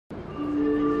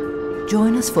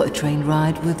Join us for a train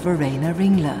ride with Verena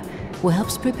Ringler, who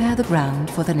helps prepare the ground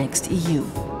for the next EU.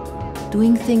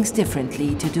 Doing things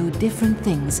differently to do different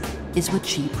things is what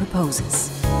she proposes.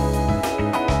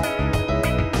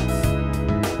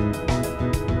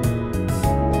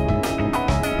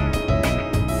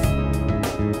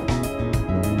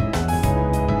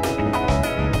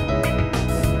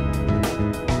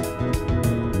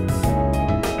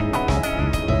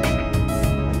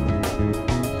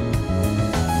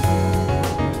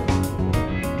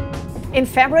 In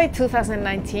February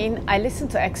 2019, I listened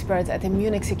to experts at the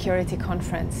Munich Security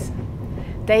Conference.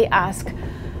 They ask,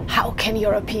 how can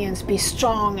Europeans be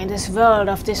strong in this world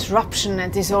of disruption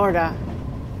and disorder?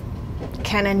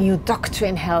 Can a new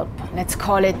doctrine help? Let's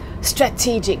call it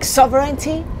strategic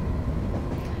sovereignty?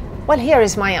 Well, here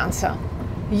is my answer.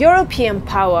 European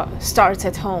power starts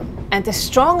at home, and the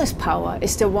strongest power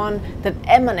is the one that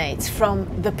emanates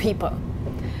from the people.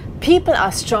 People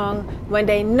are strong when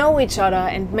they know each other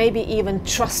and maybe even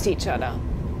trust each other.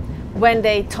 When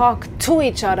they talk to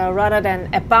each other rather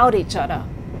than about each other.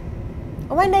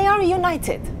 When they are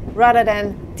united rather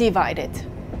than divided.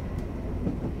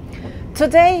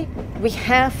 Today we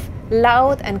have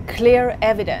loud and clear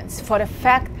evidence for the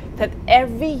fact that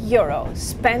every euro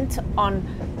spent on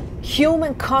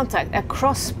human contact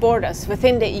across borders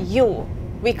within the EU,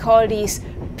 we call these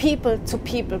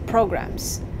people-to-people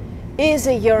programs, is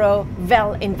a euro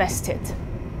well invested.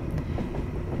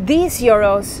 These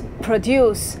euros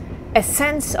produce a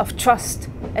sense of trust,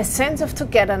 a sense of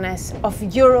togetherness, of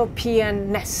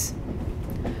Europeanness.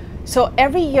 So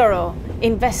every euro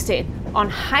invested on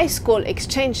high school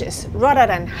exchanges rather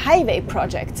than highway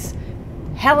projects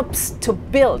helps to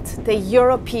build the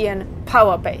European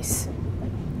power base.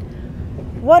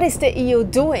 What is the EU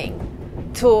doing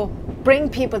to bring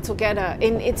people together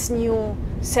in its new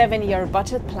 7-year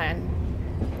budget plan?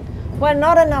 Well,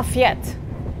 not enough yet.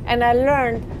 And I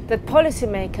learned that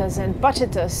policymakers and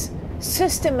budgeters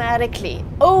systematically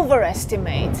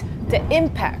overestimate the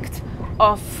impact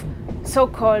of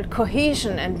so-called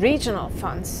cohesion and regional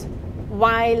funds,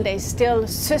 while they still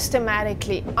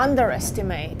systematically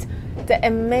underestimate the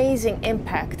amazing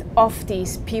impact of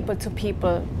these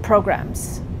people-to-people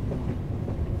programs.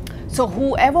 So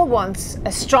whoever wants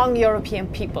a strong European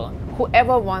people,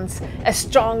 whoever wants a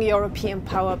strong European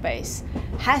power base,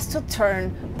 has to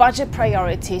turn budget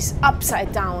priorities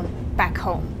upside down back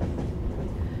home.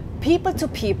 People to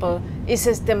people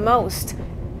is the most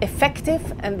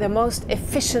effective and the most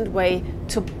efficient way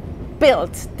to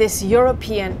build this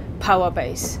European power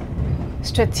base.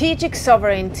 Strategic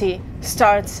sovereignty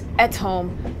starts at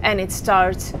home, and it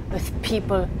starts with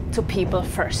people to people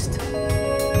first.